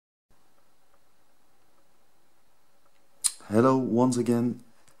Hello once again.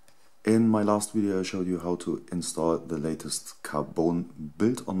 In my last video I showed you how to install the latest carbon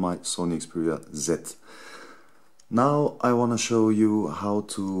build on my Sony Xperia Z. Now I want to show you how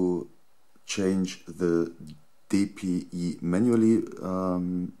to change the DPI manually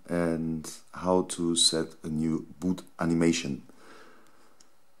and how to set a new boot animation.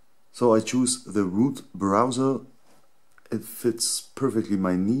 So I choose the root browser. It fits perfectly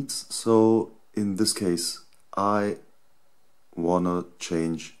my needs, so in this case I wanna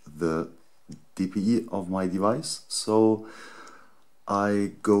change the DPI of my device. So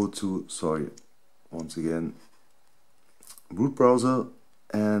I go to, once again, root browser,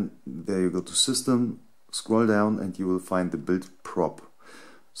 and there you go to system, scroll down and you will find the build prop.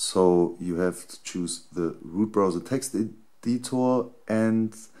 So you have to choose the root browser text editor,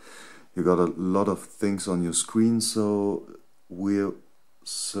 and you got a lot of things on your screen, so we're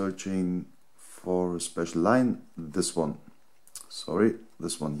searching for a special line, this one.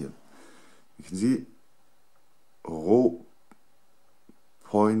 This one here. You can see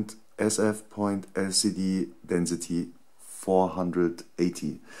raw.sf.lcd density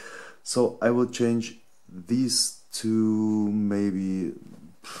 480. So I will change these to maybe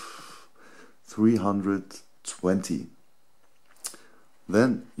 320.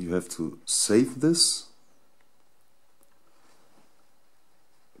 Then you have to save this,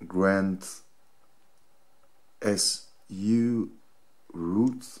 grant SU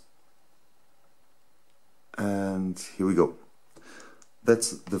root, and here we go.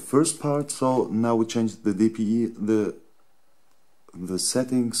 That's the first part. So now we change the DPI. The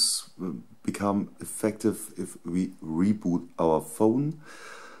settings become effective if we reboot our phone.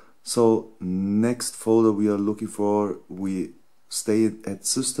 So next folder we are looking for, we stay at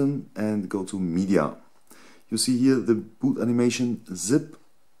system and go to media. You see here the boot animation zip,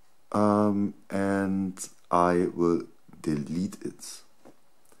 and I will delete it.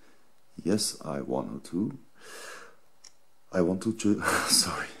 Yes, I want to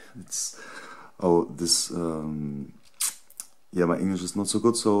sorry, it's yeah, my English is not so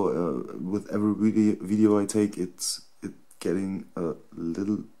good, so with every video I take, it's getting a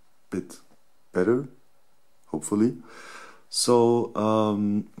little bit better, hopefully. So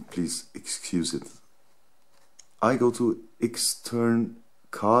please excuse it. I go to extern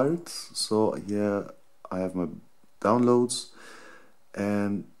card. So here I have my downloads,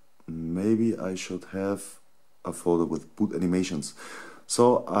 and maybe I should have a folder with boot animations.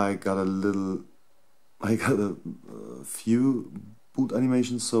 So I got a few boot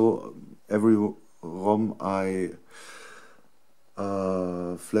animations. So every ROM I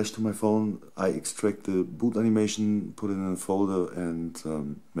flash to my phone, I extract the boot animation, put it in a folder, and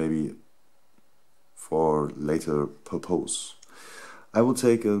maybe for later purpose. I will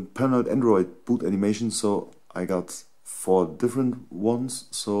take a paranoid Android boot animation, so I got 4 different ones.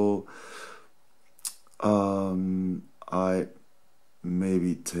 So I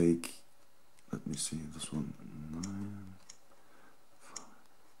maybe take, let me see, this one, 9,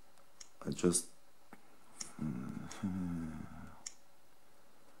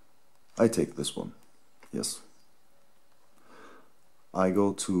 I take this one, yes. I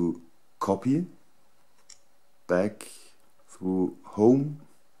go to copy, back through home,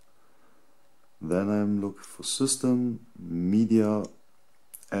 then I'm looking for system, media,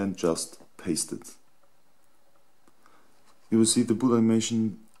 and just paste it. You will see the boot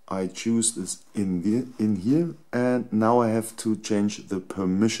animation I choose is in here, and now I have to change the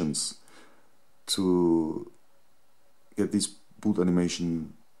permissions to get this boot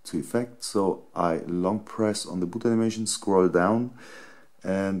animation to effect. So I long press on the boot animation, scroll down,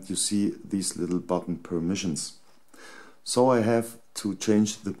 and you see these little button permissions. So I have to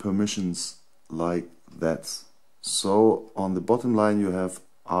change the permissions like that. So on the bottom line you have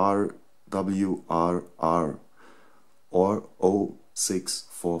RWRR or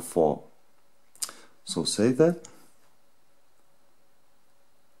 0644. So save that.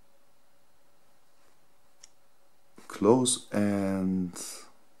 Close and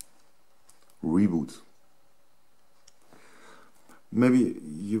reboot. Maybe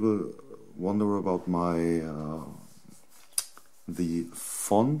you will wonder about my the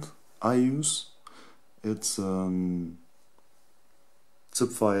font I use. It's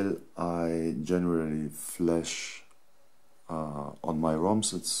zip file I generally flash on my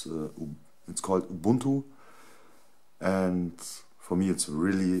ROMs. It's called Ubuntu, and for me it's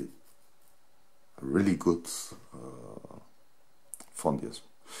really good font. Yes.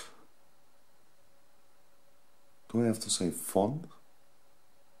 Do I have to say font?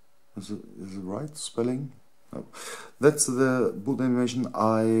 Is it right spelling? No. That's the boot animation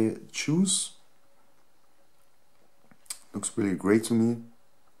I choose. Looks really great to me.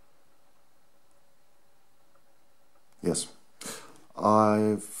 Yes,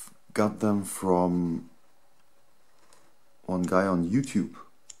 I've got them from one guy on YouTube.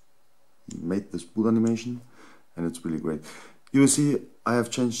 He made this Bootanimation and it's really great. You will see I have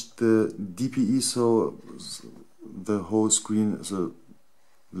changed the DPI, so the whole screen is a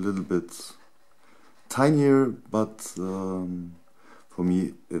little bit tinier, but for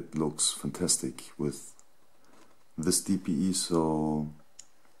me it looks fantastic with this DPI. So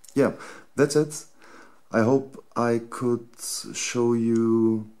yeah, that's it. I hope I could show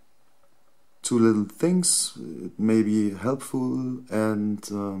you two little things. It may be helpful,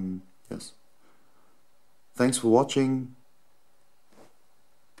 and yes, thanks for watching.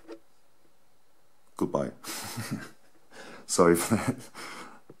 Goodbye. Sorry for that.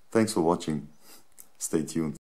 Thanks for watching. Stay tuned.